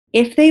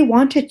If they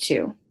wanted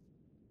to,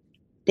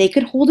 they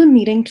could hold a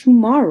meeting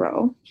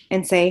tomorrow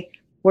and say,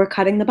 we're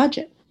cutting the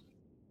budget.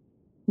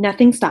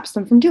 Nothing stops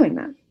them from doing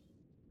that.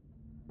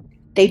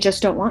 They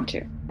just don't want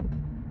to.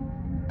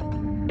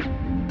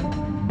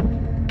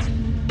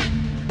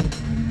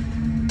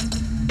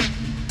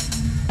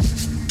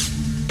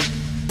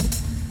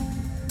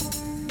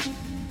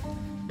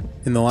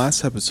 In the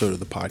last episode of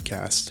the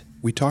podcast,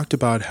 we talked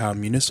about how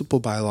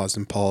municipal bylaws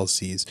and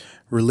policies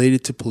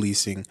related to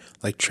policing,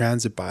 like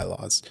transit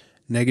bylaws,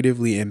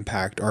 negatively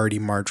impact already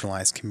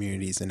marginalized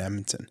communities in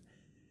Edmonton.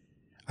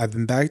 I've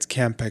been back to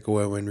Camp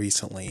Pekawewin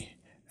recently,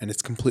 and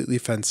it's completely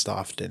fenced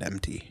off and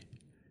empty.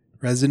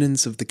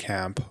 Residents of the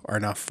camp are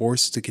now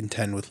forced to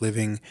contend with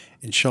living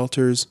in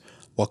shelters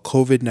while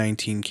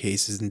COVID-19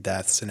 cases and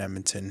deaths in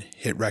Edmonton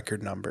hit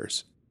record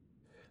numbers.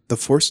 The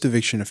forced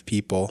eviction of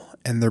people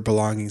and their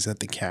belongings at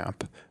the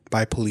camp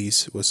by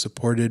police was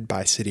supported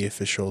by city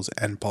officials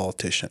and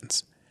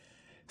politicians.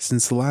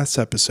 Since the last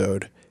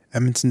episode,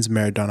 Edmonton's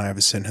Mayor Don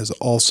Iveson has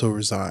also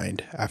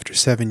resigned after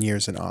 7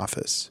 years in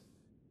office.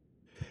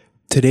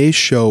 Today's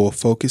show will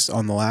focus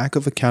on the lack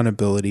of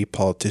accountability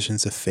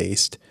politicians have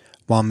faced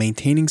while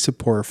maintaining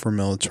support for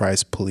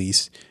militarized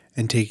police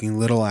and taking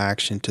little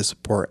action to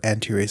support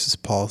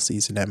anti-racist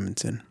policies in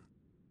Edmonton.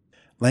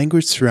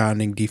 Language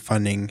surrounding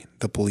defunding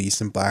the police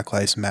and Black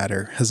Lives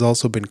Matter has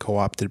also been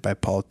co-opted by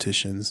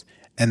politicians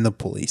and the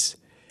police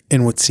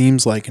in what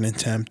seems like an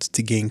attempt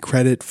to gain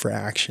credit for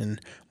action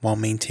while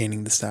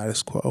maintaining the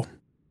status quo.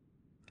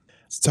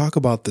 To talk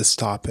about this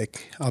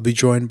topic, I'll be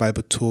joined by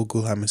Batul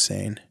Gulham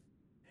Hussain.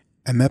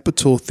 I met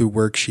Batul through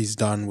work she's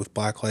done with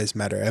Black Lives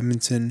Matter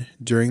Edmonton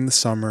during the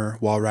summer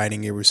while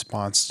writing a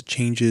response to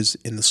changes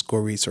in the School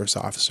Resource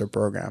Officer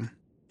program.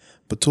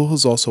 Batul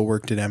has also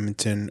worked in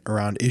Edmonton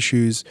around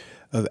issues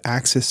of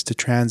access to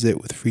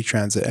transit with Free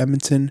Transit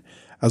Edmonton,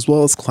 as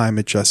well as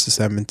Climate Justice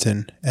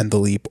Edmonton and the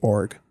LEAP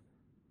org.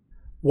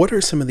 What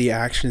are some of the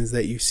actions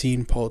that you've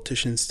seen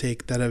politicians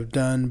take that have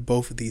done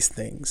both of these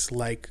things,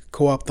 like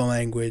co-opt the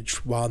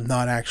language while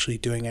not actually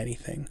doing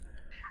anything?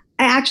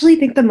 I actually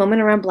think the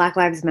moment around Black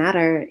Lives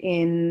Matter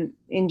in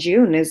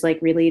June is like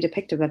really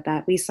depictive of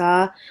that. We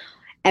saw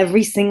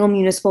every single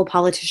municipal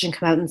politician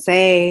come out and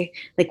say,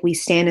 like, we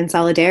stand in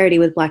solidarity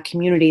with Black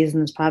communities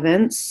in this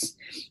province.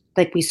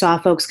 Like, we saw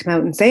folks come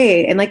out and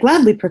say, and like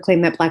loudly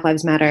proclaim that Black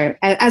Lives Matter,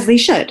 as they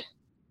should.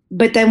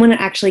 But then when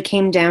it actually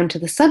came down to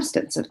the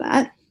substance of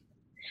that,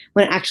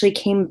 when it actually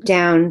came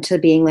down to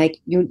being like,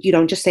 you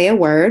don't just say a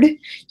word,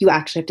 you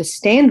actually have to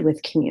stand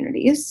with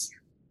communities,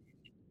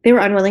 they were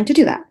unwilling to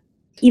do that.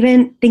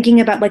 Even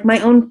thinking about like my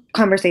own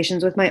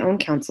conversations with my own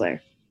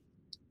counselor,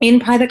 in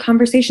private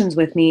conversations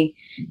with me,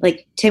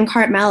 like Tim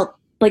Cartmel,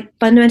 like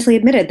fundamentally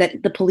admitted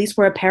that the police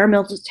were a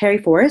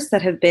paramilitary force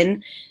that have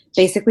been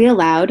basically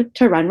allowed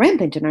to run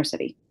rampant in our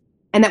city,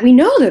 and that we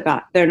know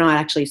they're not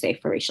actually safe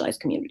for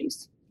racialized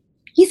communities.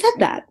 He said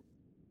that,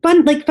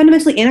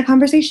 fundamentally in a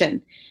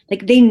conversation.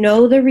 Like, they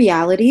know the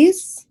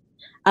realities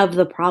of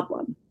the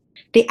problem.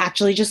 They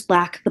actually just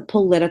lack the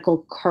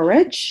political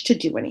courage to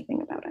do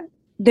anything about it.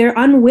 They're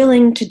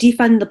unwilling to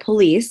defund the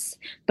police,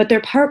 but they're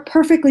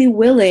perfectly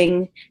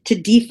willing to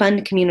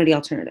defund community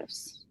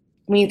alternatives.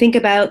 When you think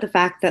about the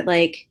fact that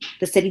like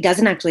the city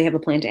doesn't actually have a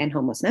plan to end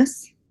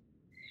homelessness,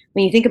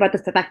 when you think about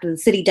the fact that the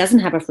city doesn't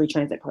have a free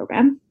transit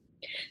program,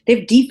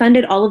 they've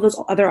defunded all of those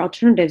other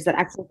alternatives that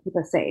actually keep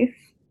us safe.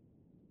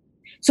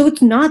 So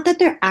it's not that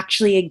they're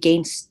actually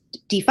against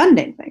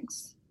defunding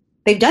things.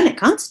 They've done it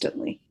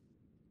constantly.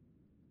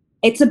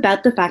 It's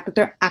about the fact that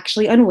they're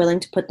actually unwilling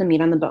to put the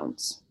meat on the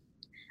bones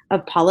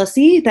of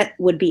policy that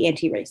would be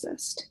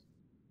anti-racist.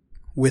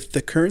 With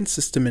the current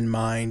system in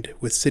mind,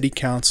 with City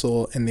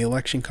Council and the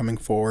election coming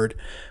forward,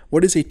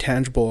 what is a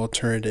tangible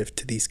alternative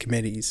to these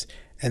committees?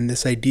 And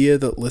this idea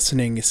that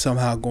listening is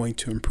somehow going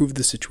to improve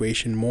the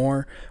situation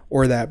more,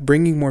 or that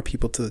bringing more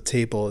people to the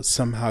table is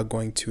somehow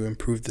going to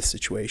improve the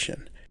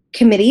situation?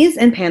 Committees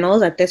and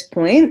panels at this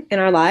point in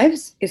our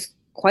lives is,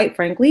 quite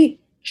frankly,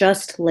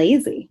 just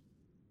lazy,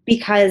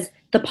 because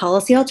the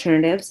policy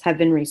alternatives have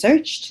been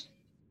researched.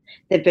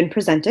 They've been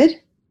presented.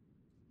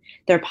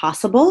 They're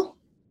possible.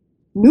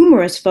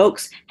 Numerous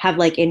folks have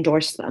like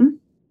endorsed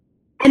them,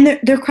 and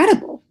they're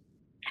credible,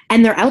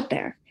 and they're out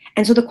there.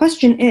 And so the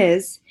question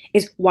is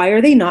why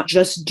are they not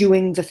just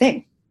doing the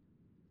thing?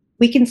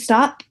 We can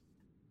stop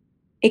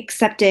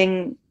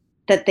accepting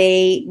that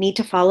they need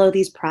to follow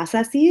these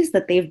processes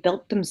that they've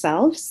built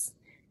themselves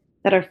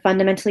that are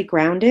fundamentally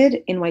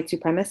grounded in white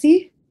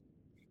supremacy,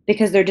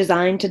 because they're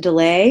designed to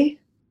delay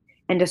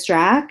and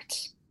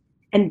distract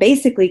and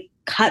basically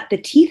cut the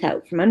teeth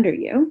out from under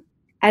you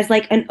as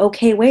like an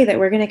okay way that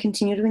we're going to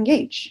continue to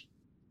engage,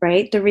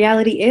 right? The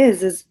reality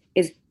is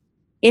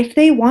if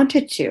they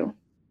wanted to,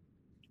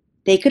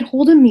 they could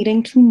hold a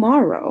meeting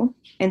tomorrow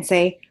and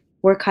say,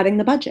 we're cutting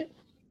the budget.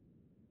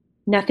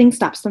 Nothing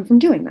stops them from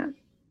doing that.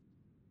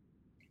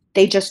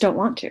 They just don't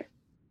want to.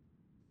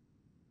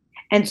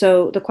 And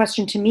so the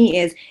question to me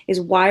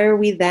is why are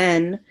we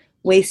then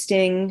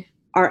wasting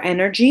our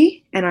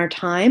energy and our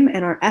time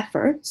and our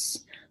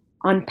efforts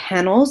on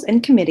panels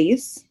and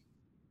committees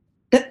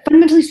that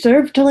fundamentally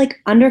serve to like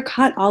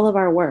undercut all of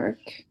our work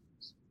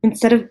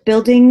instead of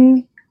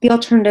building the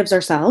alternatives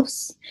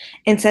ourselves,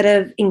 instead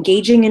of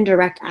engaging in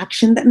direct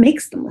action that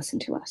makes them listen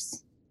to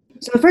us.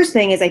 So the first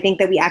thing is I think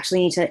that we actually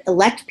need to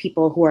elect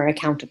people who are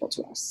accountable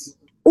to us.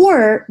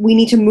 Or we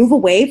need to move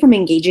away from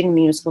engaging in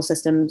municipal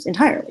systems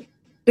entirely.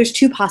 There's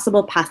two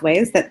possible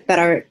pathways that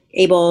are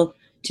able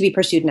to be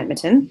pursued in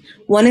Edmonton.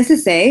 One is to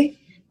say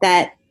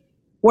that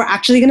we're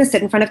actually going to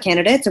sit in front of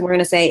candidates and we're going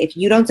to say, if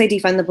you don't say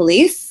defund the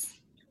police,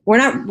 we're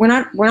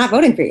not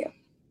voting for you.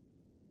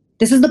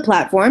 This is the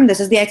platform. This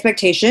is the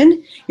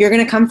expectation. You're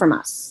going to come from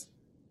us.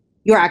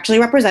 You're actually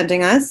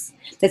representing us.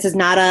 This is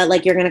not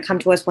like you're going to come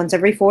to us once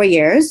every 4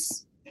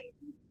 years.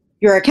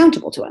 You're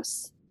accountable to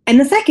us. And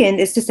the second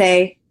is to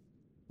say,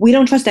 we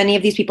don't trust any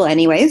of these people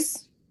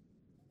anyways.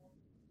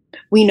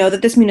 We know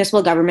that this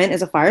municipal government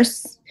is a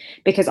farce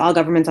because all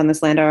governments on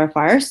this land are a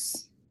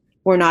farce.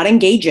 We're not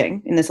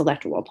engaging in this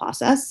electoral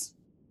process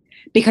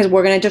because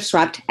we're going to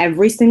disrupt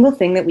every single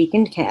thing that we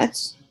can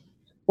get.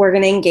 We're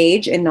going to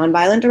engage in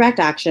nonviolent direct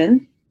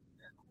action.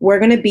 We're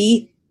going to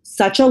be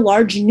such a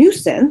large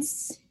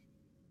nuisance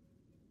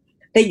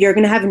that you're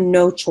going to have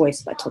no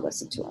choice but to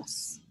listen to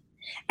us.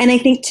 And I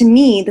think, to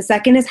me, the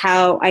second is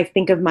how I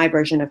think of my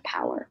version of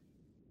power,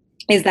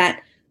 is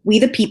that we,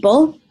 the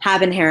people,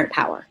 have inherent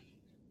power.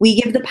 We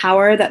give the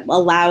power that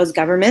allows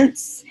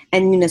governments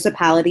and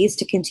municipalities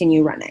to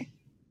continue running.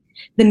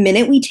 The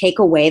minute we take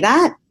away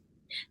that,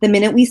 the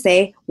minute we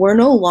say we're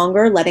no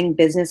longer letting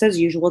business as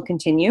usual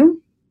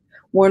continue,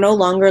 we're no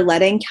longer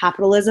letting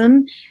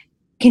capitalism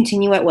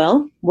continue at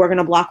will, we're going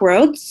to block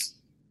roads,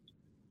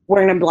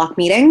 we're going to block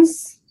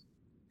meetings,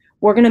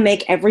 we're going to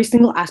make every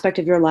single aspect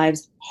of your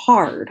lives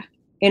hard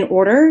in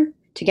order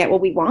to get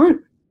what we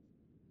want,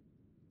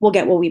 we'll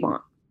get what we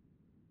want.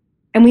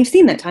 And we've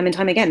seen that time and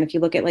time again. If you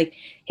look at like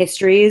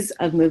histories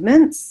of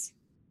movements,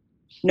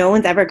 no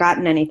one's ever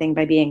gotten anything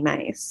by being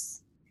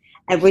nice.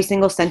 Every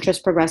single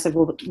centrist progressive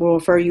will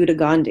refer you to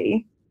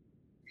Gandhi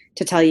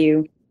to tell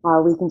you,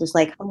 we can just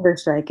like hunger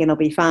strike and it'll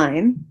be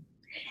fine,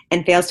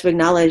 and fails to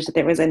acknowledge that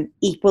there was an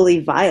equally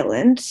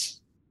violent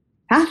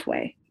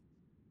pathway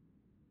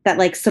that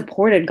like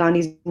supported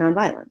Gandhi's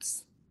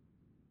nonviolence.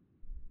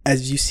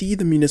 As you see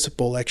the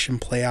municipal election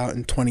play out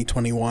in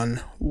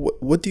 2021,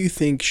 what do you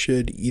think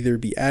should either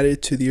be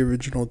added to the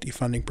original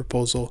defunding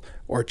proposal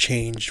or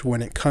changed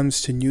when it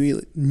comes to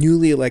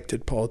newly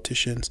elected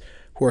politicians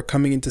who are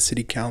coming into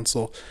city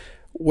council?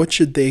 What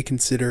should they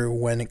consider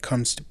when it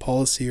comes to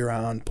policy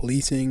around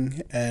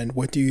policing, and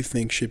what do you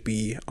think should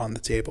be on the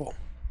table?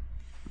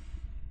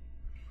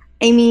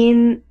 I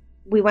mean,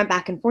 we went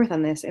back and forth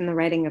on this in the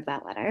writing of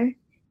that letter.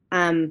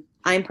 I'm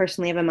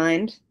personally of a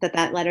mind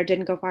that letter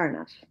didn't go far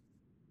enough.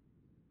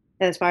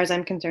 As far as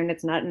I'm concerned,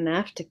 it's not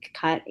enough to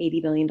cut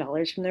 $80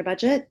 billion from their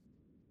budget.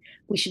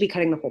 We should be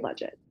cutting the whole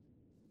budget.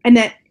 And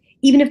that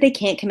even if they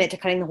can't commit to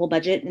cutting the whole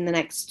budget in the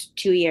next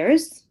 2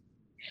 years,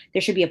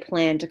 there should be a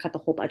plan to cut the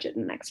whole budget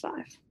in the next 5.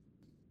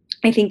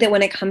 I think that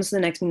when it comes to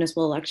the next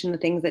municipal election, the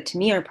things that to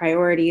me are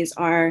priorities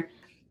are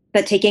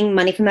that taking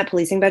money from that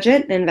policing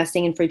budget and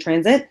investing in free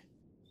transit,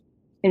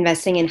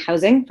 investing in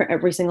housing for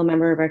every single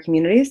member of our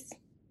communities.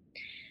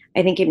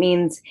 I think it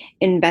means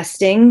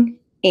investing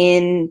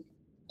in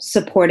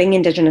supporting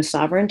Indigenous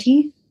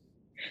sovereignty.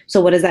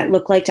 So what does that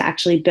look like to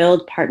actually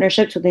build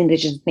partnerships with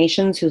Indigenous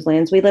nations whose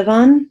lands we live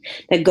on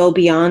that go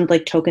beyond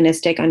like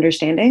tokenistic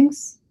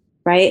understandings,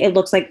 right? It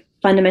looks like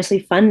fundamentally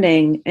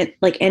funding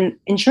and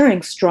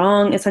ensuring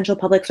strong essential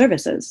public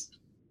services.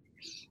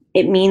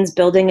 It means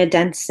building a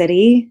dense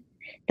city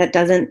that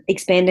doesn't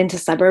expand into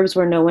suburbs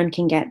where no one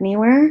can get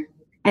anywhere,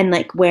 and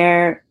like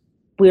where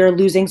we are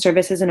losing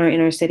services in our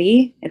inner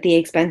city at the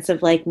expense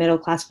of like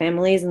middle-class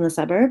families in the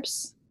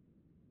suburbs.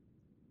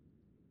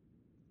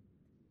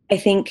 I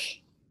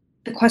think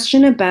the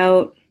question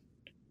about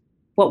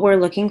what we're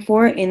looking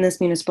for in this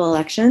municipal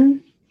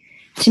election,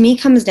 to me,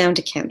 comes down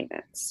to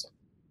candidates.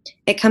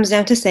 It comes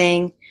down to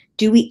saying,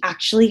 do we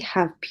actually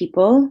have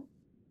people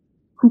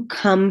who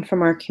come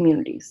from our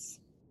communities,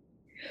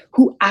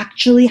 who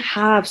actually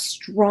have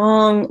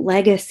strong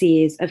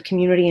legacies of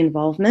community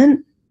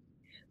involvement,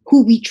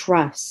 who we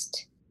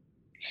trust?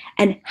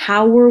 And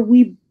how are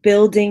we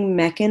building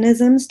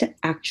mechanisms to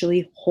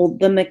actually hold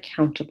them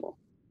accountable?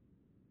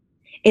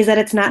 Is that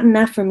it's not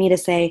enough for me to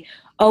say,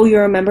 oh,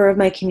 you're a member of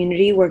my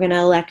community, we're going to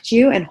elect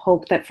you, and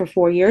hope that for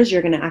 4 years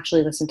you're going to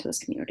actually listen to this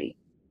community.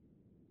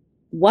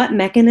 What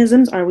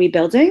mechanisms are we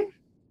building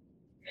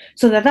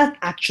so that that's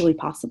actually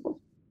possible?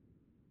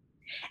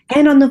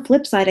 And on the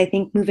flip side, I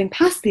think moving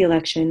past the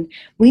election,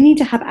 we need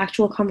to have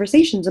actual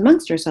conversations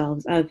amongst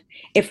ourselves of,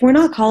 if we're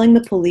not calling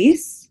the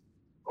police,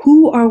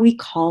 who are we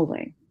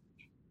calling?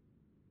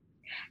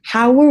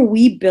 How are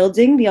we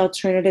building the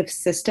alternative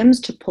systems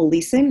to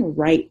policing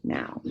right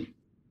now?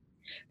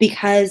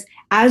 Because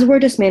as we're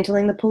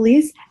dismantling the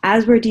police,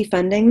 as we're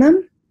defunding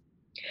them,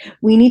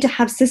 we need to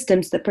have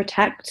systems that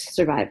protect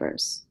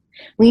survivors.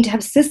 We need to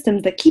have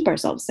systems that keep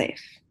ourselves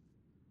safe.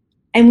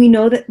 And we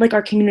know that like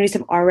our communities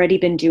have already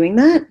been doing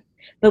that,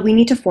 but we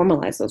need to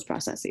formalize those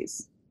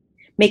processes.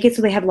 Make it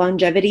so they have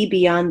longevity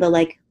beyond the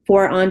like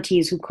 4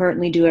 aunties who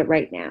currently do it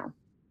right now.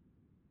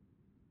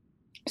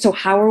 So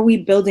how are we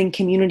building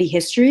community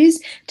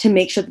histories to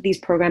make sure that these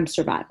programs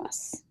survive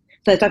us?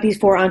 So it's not these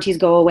 4 aunties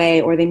go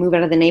away or they move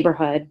out of the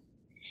neighborhood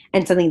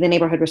and suddenly the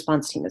neighborhood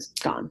response team is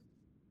gone.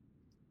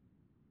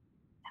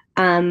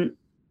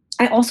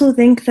 I also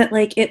think that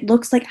like it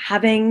looks like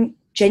having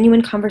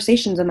genuine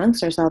conversations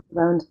amongst ourselves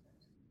around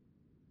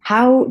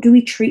how do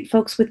we treat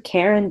folks with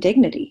care and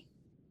dignity?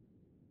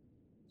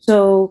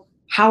 So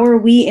how are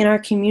we in our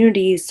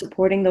communities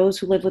supporting those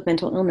who live with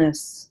mental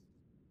illness,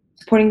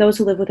 supporting those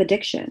who live with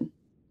addiction,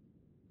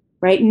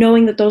 right?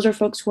 Knowing that those are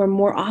folks who are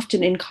more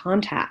often in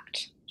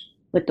contact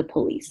with the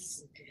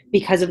police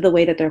because of the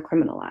way that they're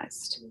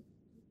criminalized.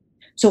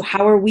 So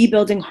how are we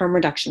building harm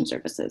reduction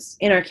services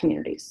in our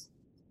communities?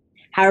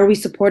 How are we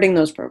supporting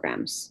those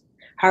programs?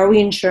 How are we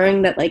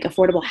ensuring that like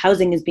affordable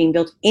housing is being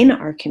built in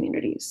our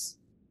communities?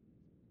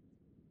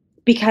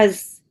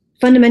 Because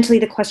fundamentally,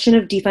 the question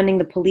of defunding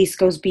the police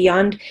goes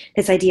beyond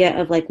this idea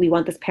of like, we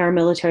want this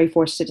paramilitary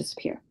force to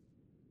disappear.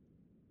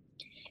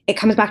 It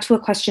comes back to a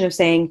question of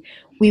saying,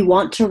 we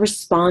want to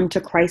respond to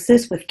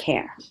crisis with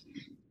care.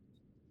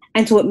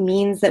 And so it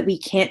means that we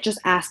can't just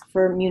ask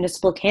for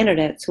municipal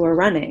candidates who are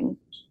running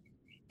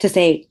to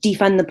say,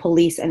 defund the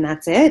police and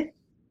that's it.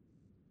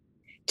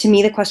 To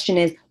me, the question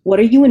is, what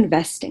are you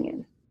investing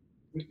in?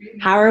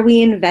 How are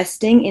we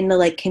investing in the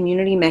like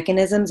community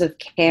mechanisms of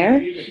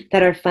care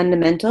that are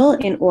fundamental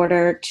in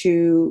order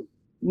to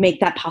make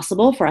that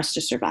possible for us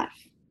to survive?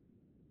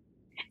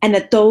 And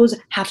that those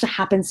have to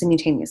happen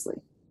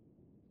simultaneously.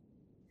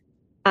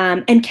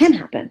 And can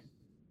happen,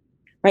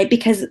 right?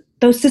 Because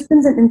those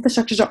systems and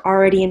infrastructures are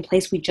already in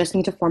place. We just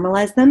need to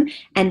formalize them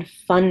and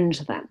fund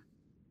them.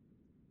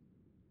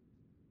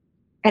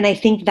 And I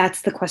think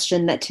that's the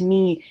question that to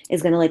me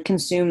is going to like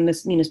consume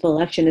this municipal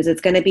election. Is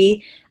it's going to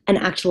be an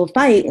actual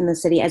fight in the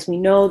city, as we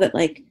know that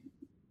like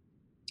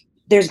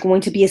there's going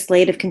to be a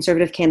slate of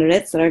conservative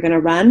candidates that are going to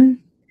run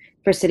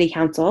for city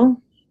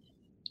council.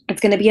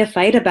 It's going to be a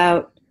fight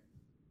about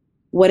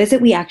what is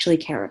it we actually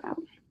care about.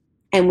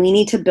 And we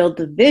need to build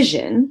the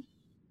vision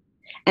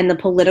and the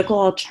political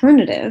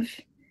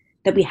alternative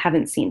that we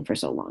haven't seen for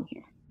so long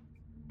here.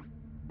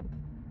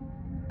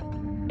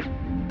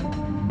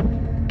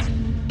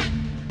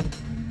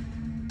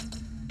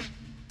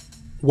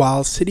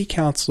 While city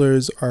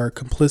councilors are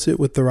complicit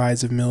with the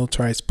rise of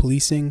militarized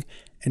policing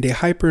and a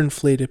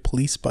hyperinflated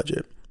police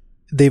budget,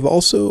 they've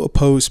also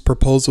opposed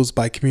proposals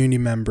by community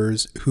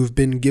members who've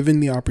been given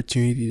the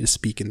opportunity to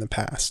speak in the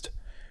past.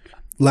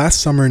 Last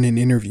summer in an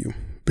interview,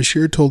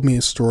 Bashir told me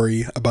a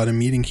story about a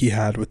meeting he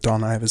had with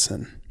Don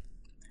Iveson.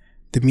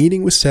 The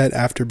meeting was set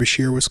after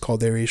Bashir was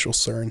called a racial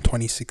slur in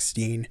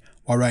 2016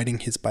 while riding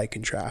his bike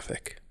in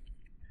traffic.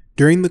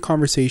 During the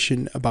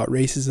conversation about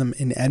racism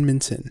in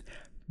Edmonton,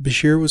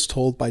 Bashir was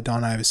told by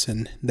Don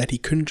Iveson that he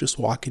couldn't just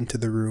walk into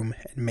the room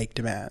and make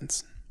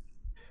demands.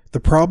 The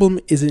problem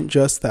isn't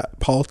just that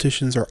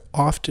politicians are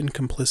often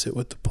complicit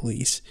with the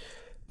police,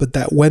 but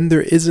that when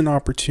there is an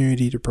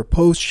opportunity to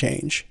propose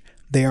change,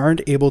 they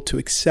aren't able to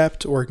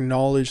accept or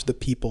acknowledge the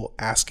people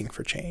asking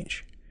for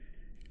change.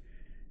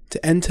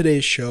 To end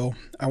today's show,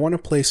 I want to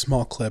play a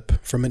small clip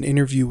from an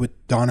interview with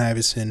Don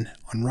Iveson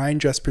on Ryan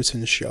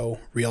Jesperson's show,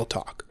 Real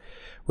Talk,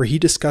 where he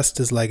discussed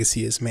his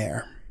legacy as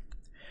mayor.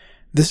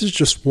 This is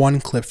just one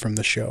clip from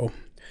the show,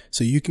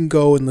 so you can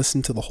go and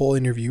listen to the whole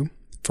interview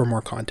for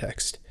more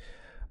context.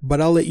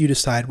 But I'll let you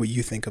decide what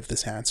you think of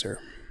this answer.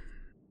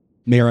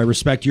 Mayor, I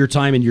respect your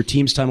time and your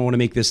team's time. I want to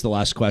make this the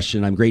last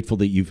question. I'm grateful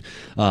that you've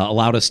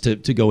allowed us to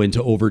go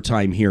into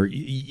overtime here.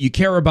 You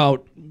care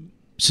about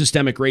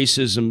systemic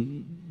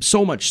racism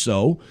so much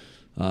so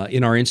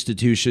in our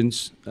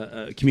institutions,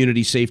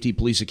 community safety,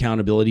 police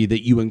accountability,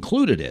 that you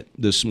included it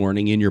this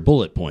morning in your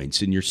bullet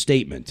points, in your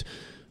statement.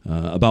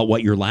 About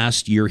what your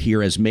last year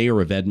here as mayor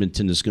of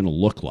Edmonton is going to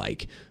look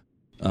like.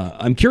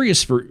 I'm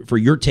curious for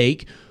your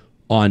take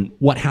on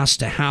what has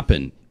to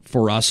happen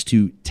for us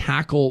to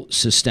tackle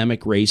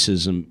systemic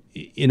racism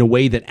in a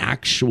way that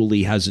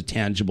actually has a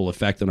tangible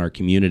effect on our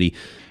community.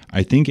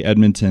 I think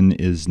Edmonton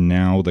is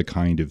now the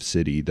kind of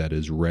city that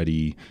is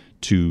ready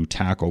to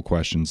tackle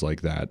questions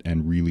like that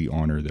and really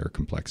honor their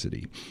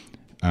complexity.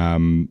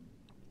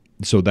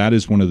 So that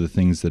is one of the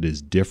things that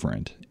is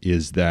different,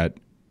 is that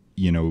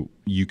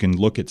you can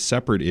look at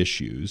separate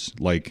issues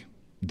like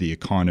the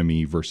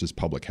economy versus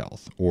public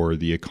health or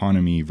the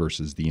economy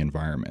versus the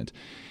environment.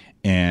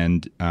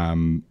 And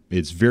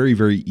it's very,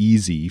 very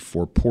easy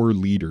for poor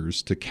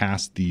leaders to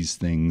cast these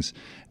things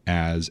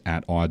as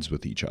at odds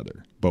with each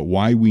other. But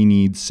why we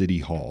need City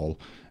Hall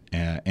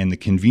and the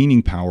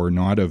convening power,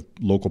 not of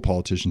local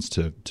politicians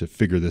to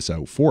figure this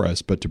out for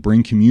us, but to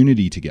bring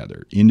community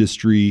together,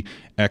 industry,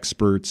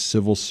 experts,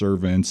 civil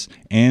servants,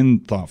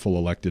 and thoughtful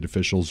elected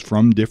officials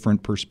from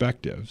different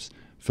perspectives,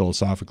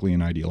 philosophically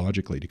and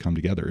ideologically, to come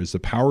together, is the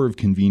power of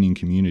convening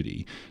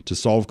community to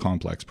solve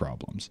complex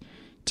problems,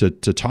 to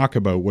talk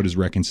about what does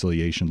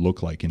reconciliation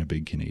look like in a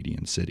big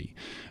Canadian city,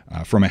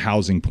 from a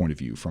housing point of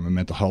view, from a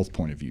mental health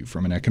point of view,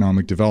 from an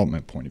economic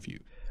development point of view.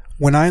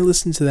 When I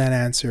listen to that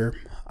answer,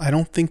 I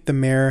don't think the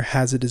mayor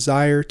has a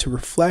desire to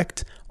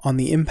reflect on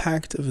the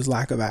impact of his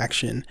lack of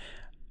action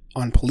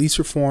on police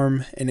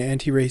reform and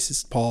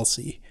anti-racist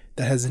policy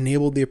that has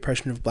enabled the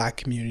oppression of Black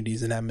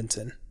communities in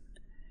Edmonton.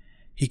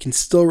 He can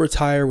still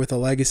retire with a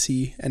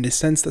legacy and a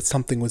sense that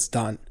something was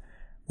done,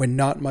 when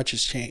not much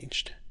has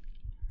changed.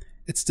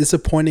 It's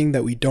disappointing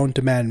that we don't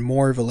demand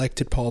more of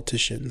elected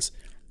politicians,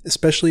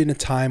 especially in a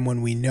time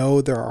when we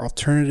know there are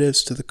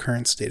alternatives to the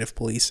current state of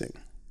policing.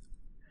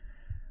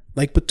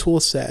 Like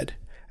Batul said,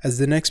 as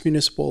the next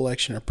municipal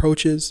election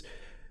approaches,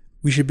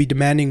 we should be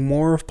demanding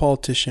more of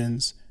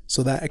politicians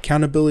so that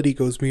accountability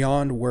goes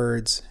beyond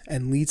words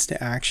and leads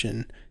to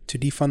action to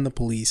defund the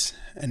police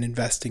and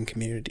invest in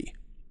community.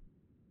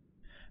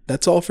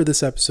 That's all for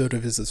this episode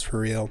of Is This For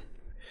Real?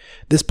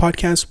 This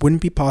podcast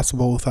wouldn't be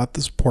possible without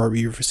the support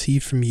we've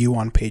received from you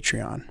on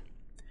Patreon.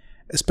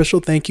 A special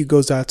thank you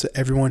goes out to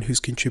everyone who's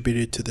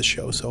contributed to the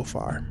show so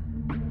far.